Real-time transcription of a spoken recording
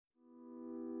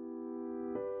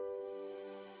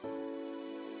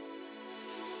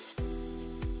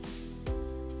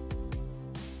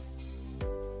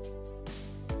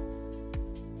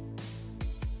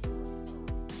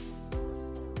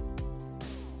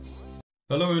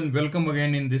Hello and welcome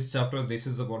again in this chapter. This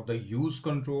is about the use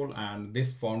control, and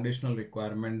this foundational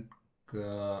requirement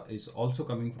is also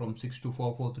coming from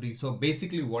 62443. So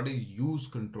basically what is use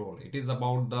control? It is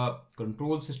about the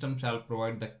control system shall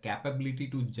provide the capability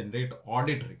to generate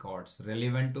audit records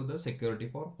relevant to the security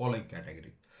for following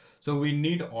category. So we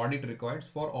need audit records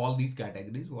for all these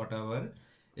categories, whatever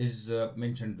is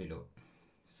mentioned below.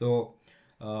 So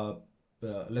uh,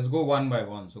 let's go one by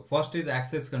one. So first is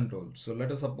access control. So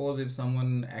let us suppose if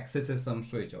someone accesses some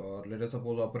switch, or let us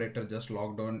suppose operator just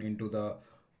logged on into the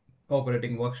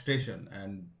operating workstation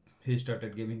and he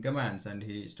started giving commands and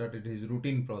he started his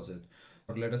routine process.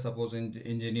 Or let us suppose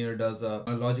engineer does a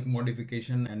logic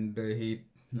modification and he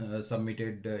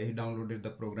downloaded the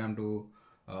program to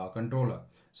controller.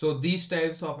 So these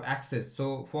types of access,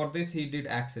 so for this he did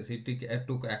access, he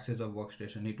took access of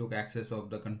workstation, he took access of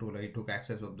the controller, he took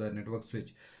access of the network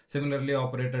switch. Similarly,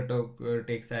 operator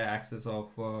takes access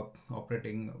of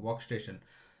operating workstation.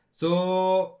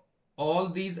 So all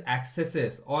these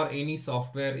accesses, or any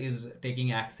software is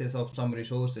taking access of some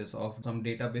resources, of some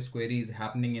database queries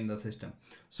happening in the system.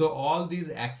 So all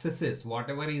these accesses,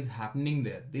 whatever is happening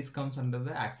there, this comes under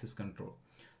the access control.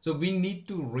 So we need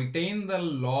to retain the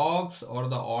logs or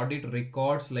the audit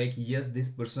records, like yes, this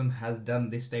person has done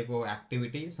this type of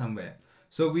activity somewhere.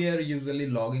 So we are usually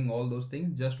logging all those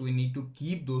things. Just we need to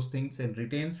keep those things and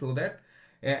retain, so that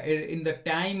in the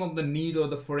time of the need or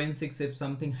the forensics, if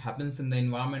something happens in the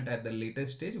environment at the later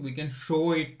stage, we can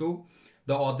show it to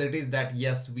the authorities that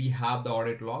yes, we have the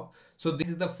audit log. So this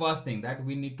is the first thing, that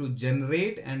we need to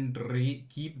generate and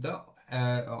keep the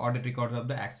audit records of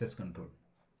the access control.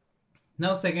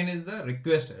 Now second is the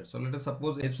requester. So let us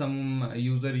suppose if some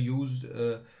user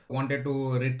wanted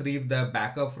to retrieve the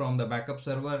backup from the backup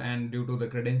server, and due to the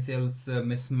credentials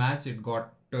mismatch, it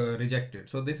got rejected.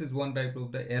 So this is one type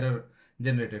of the error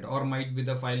generated, or might be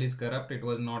the file is corrupt, it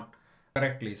was not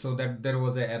correctly, so that there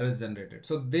was a errors generated.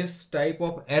 So this type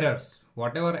of errors,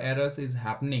 whatever errors is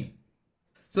happening,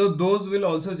 so those will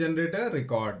also generate a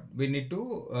record. We need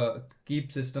to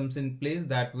keep systems in place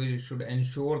that we should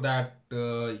ensure that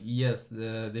yes,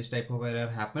 this type of error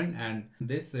happened and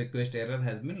this request error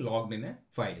has been logged in a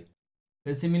file.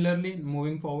 Similarly,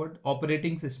 moving forward,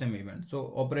 operating system event.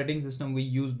 So operating system, we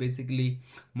use basically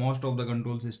most of the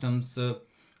control systems.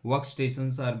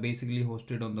 Workstations are basically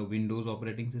hosted on the Windows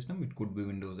operating system. It could be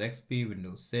Windows XP,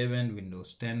 Windows 7,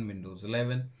 Windows 10, Windows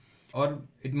 11, or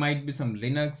it might be some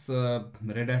Linux,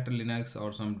 Red Hat Linux,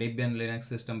 or some Debian Linux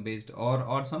system based,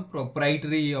 or some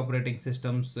proprietary operating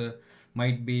systems.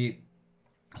 Might be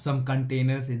some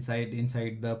containers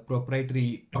inside the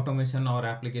proprietary automation or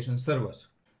application servers.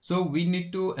 So we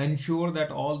need to ensure that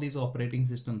all these operating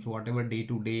systems, whatever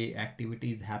day-to-day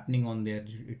activity is happening on there,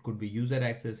 it could be user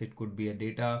access, it could be a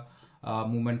data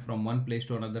movement from one place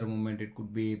to another movement, it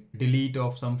could be delete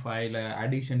of some file,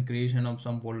 addition, creation of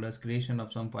some folders, creation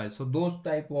of some files. So those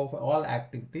type of all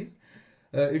activities,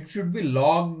 it should be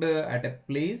logged at a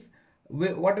place,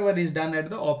 whatever is done at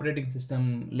the operating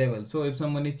system level. So if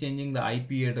someone is changing the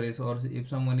IP address, or if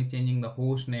someone is changing the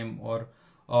host name, or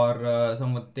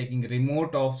someone taking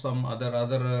remote of some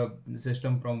other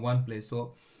system from one place,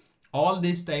 so all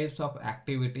these types of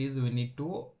activities we need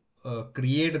to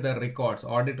create the records,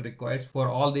 audit records for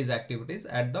all these activities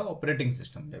at the operating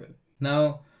system level.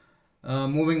 Now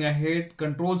moving ahead,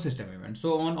 control system event.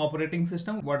 So on operating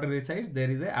system, what resides there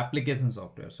is a application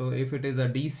software. So if it is a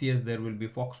DCS, there will be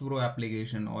Foxborough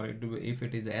application, or if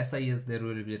it is a SIS, there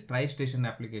will be a TriStation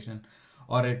application,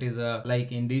 or it is a,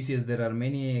 like in DCS there are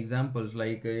many examples,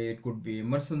 like it could be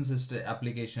Emerson system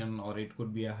application, or it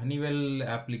could be a Honeywell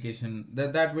application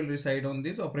that will reside on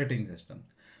this operating system.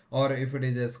 Or if it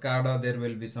is a SCADA, there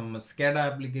will be some SCADA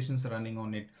applications running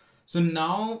on it. So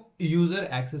now user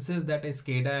accesses that a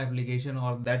SCADA application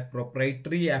or that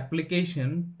proprietary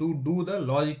application to do the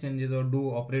logic changes, or do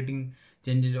operating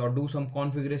changes, or do some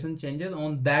configuration changes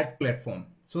on that platform.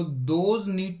 So those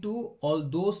all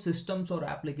those systems or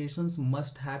applications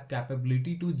must have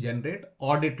capability to generate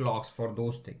audit logs for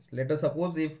those things. Let us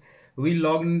suppose if we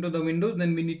log into the Windows,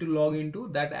 then we need to log into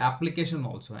that application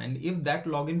also. And if that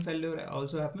login failure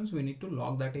also happens, we need to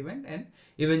log that event, and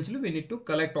eventually we need to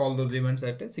collect all those events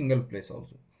at a single place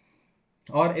also.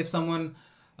 Or if someone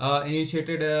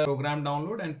initiated a program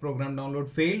download and program download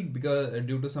failed because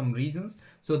due to some reasons,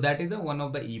 so that is one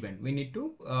of the event. We need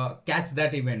to catch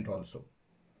that event also.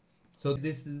 So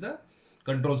this is the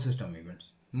control system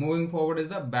events. Moving forward is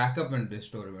the backup and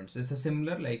restore events. It's a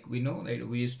similar, like we know that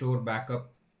we store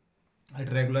backup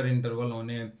at regular interval on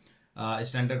a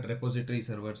standard repository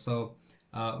server. So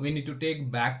we need to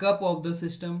take backup of the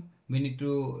system, We need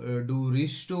to do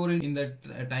restore in the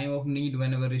time of need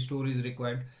whenever restore is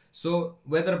required. So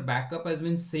whether backup has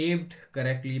been saved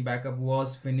correctly, backup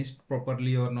was finished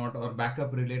properly or not, or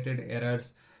backup related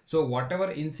errors. So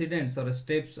whatever incidents or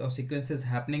steps or sequences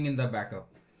happening in the backup,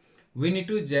 we need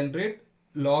to generate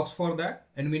logs for that,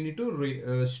 and we need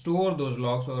to store those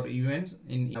logs or events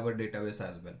in our database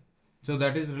as well. So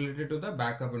that is related to the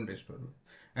backup and restore.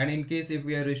 And in case if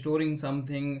we are restoring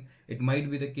something, it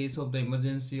might be the case of the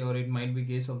emergency, or it might be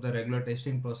case of the regular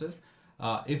testing process.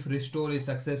 If restore is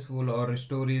successful or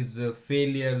restore is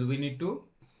failure, we need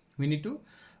to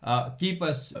keep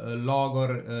a log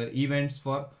or events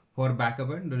for backup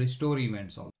and restore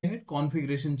events also. We had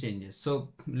configuration changes. So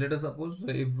let us suppose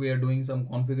if we are doing some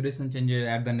configuration changes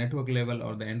at the network level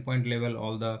or the endpoint level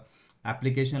or the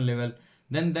application level,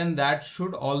 then that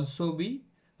should also be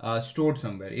stored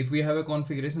somewhere. If we have a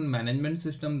configuration management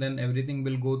system, then everything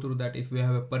will go through that. If we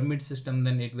have a permit system,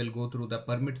 then it will go through the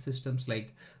permit systems.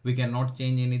 Like we cannot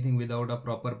change anything without a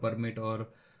proper permit or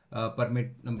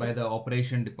permit by the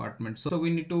operation department. So we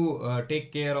need to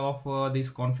take care of these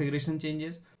configuration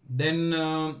changes. Then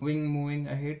moving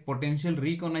ahead, potential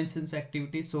reconnaissance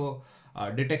activity. So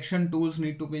detection tools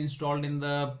need to be installed in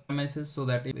the premises, so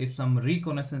that if some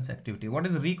reconnaissance activity, what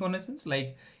is reconnaissance?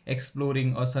 Like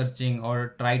exploring or searching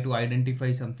or try to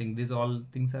identify something, these all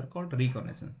things are called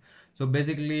reconnaissance. So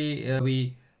basically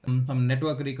we some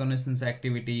network reconnaissance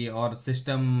activity or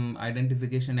system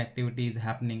identification activity is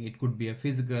happening. It could be a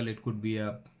physical, it could be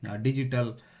a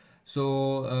digital.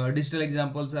 So digital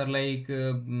examples are like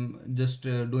just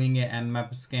doing a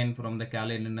nmap scan from the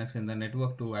Kali Linux in the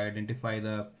network to identify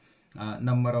the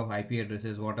number of IP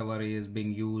addresses, whatever is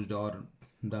being used, or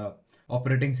the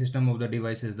operating system of the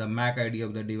devices, the MAC ID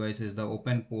of the devices, the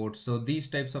open ports. So these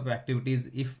types of activities,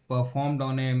 if performed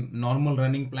on a normal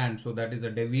running plant, so that is a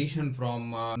deviation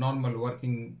from normal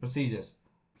working procedures.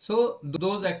 So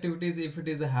those activities, if it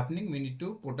is happening, we need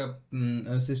to put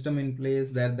a system in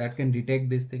place that can detect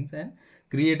these things and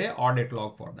create a audit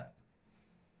log for that.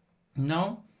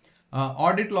 Now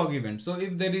audit log event. So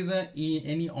if there is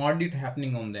any audit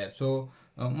happening on there, so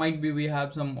might be we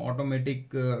have some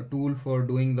automatic tool for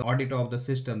doing the audit of the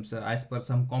systems as per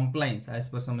some compliance, as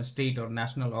per some state or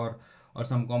national or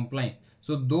some compliance.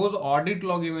 So those audit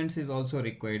log events is also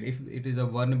required if it is a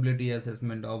vulnerability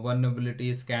assessment or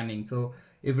vulnerability scanning. So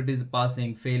if it is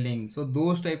passing, failing, so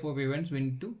those type of events we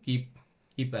need to keep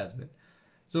as well.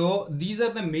 So these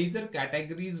are the major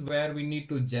categories where we need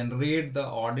to generate the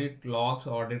audit logs,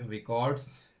 audit records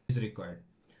is required.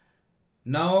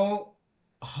 Now,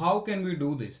 how can we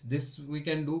do this? This we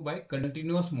can do by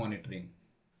continuous monitoring.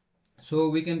 So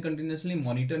we can continuously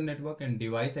monitor network and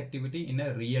device activity in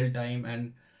a real time,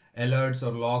 and alerts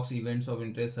or logs events of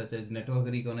interest such as network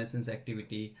reconnaissance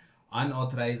activity,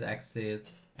 unauthorized access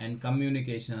and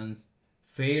communications,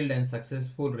 failed and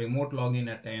successful remote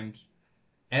login attempts,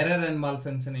 error and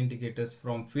malfunction indicators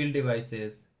from field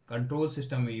devices, control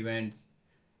system events,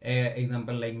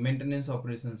 example like maintenance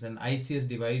operations, and ICS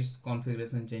device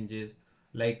configuration changes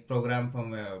like program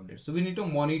firmware updates. So we need to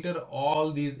monitor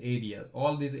all these areas,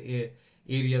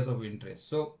 areas of interest.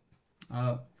 So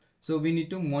we need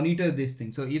to monitor these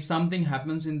things. So if something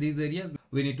happens in these areas,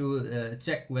 we need to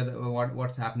check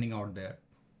what's happening out there.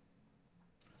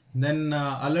 Then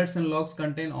alerts and logs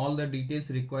contain all the details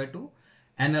required to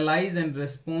analyze and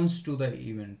response to the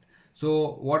event.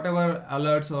 So whatever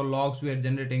alerts or logs we are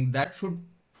generating, that should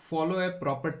follow a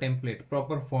proper template,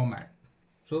 proper format.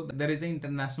 So there is an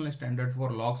international standard for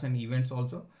logs and events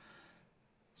also.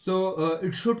 So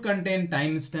it should contain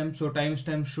timestamps. So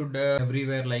timestamps should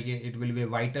everywhere, like it will be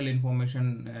vital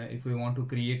information if we want to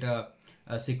create a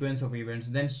sequence of events.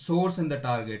 Then source and the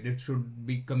target, it should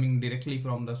be coming directly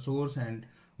from the source and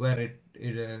where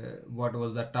what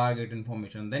was the target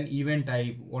information. Then event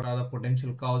type, what are the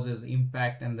potential causes,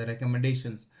 impact and the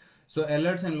recommendations. So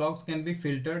alerts and logs can be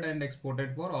filtered and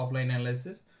exported for offline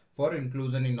analysis for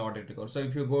inclusion in audit record. So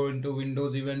if you go into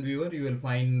Windows Event Viewer, you will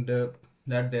find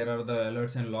that there are the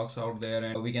alerts and logs out there,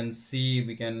 and we can see,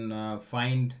 we can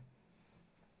find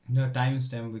the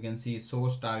timestamp, we can see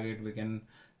source, target, we can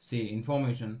see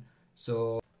information.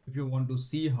 So if you want to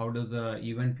see how does the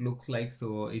event look like,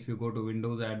 so if you go to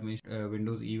Windows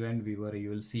Windows Event Viewer, you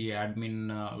will see admin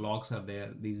logs are there.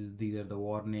 These are the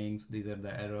warnings, these are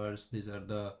the errors, these are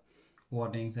the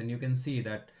warnings, and you can see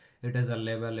that it has a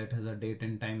level, it has a date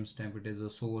and timestamp, it is a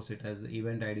source, it has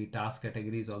event ID, task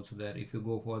categories also there. If you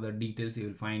go for the details, you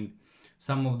will find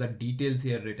some of the details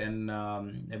here written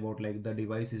about like the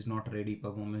device is not ready,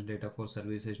 performance data for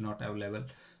service is not available.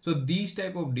 So these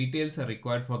type of details are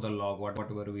required for the log,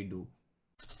 whatever we do.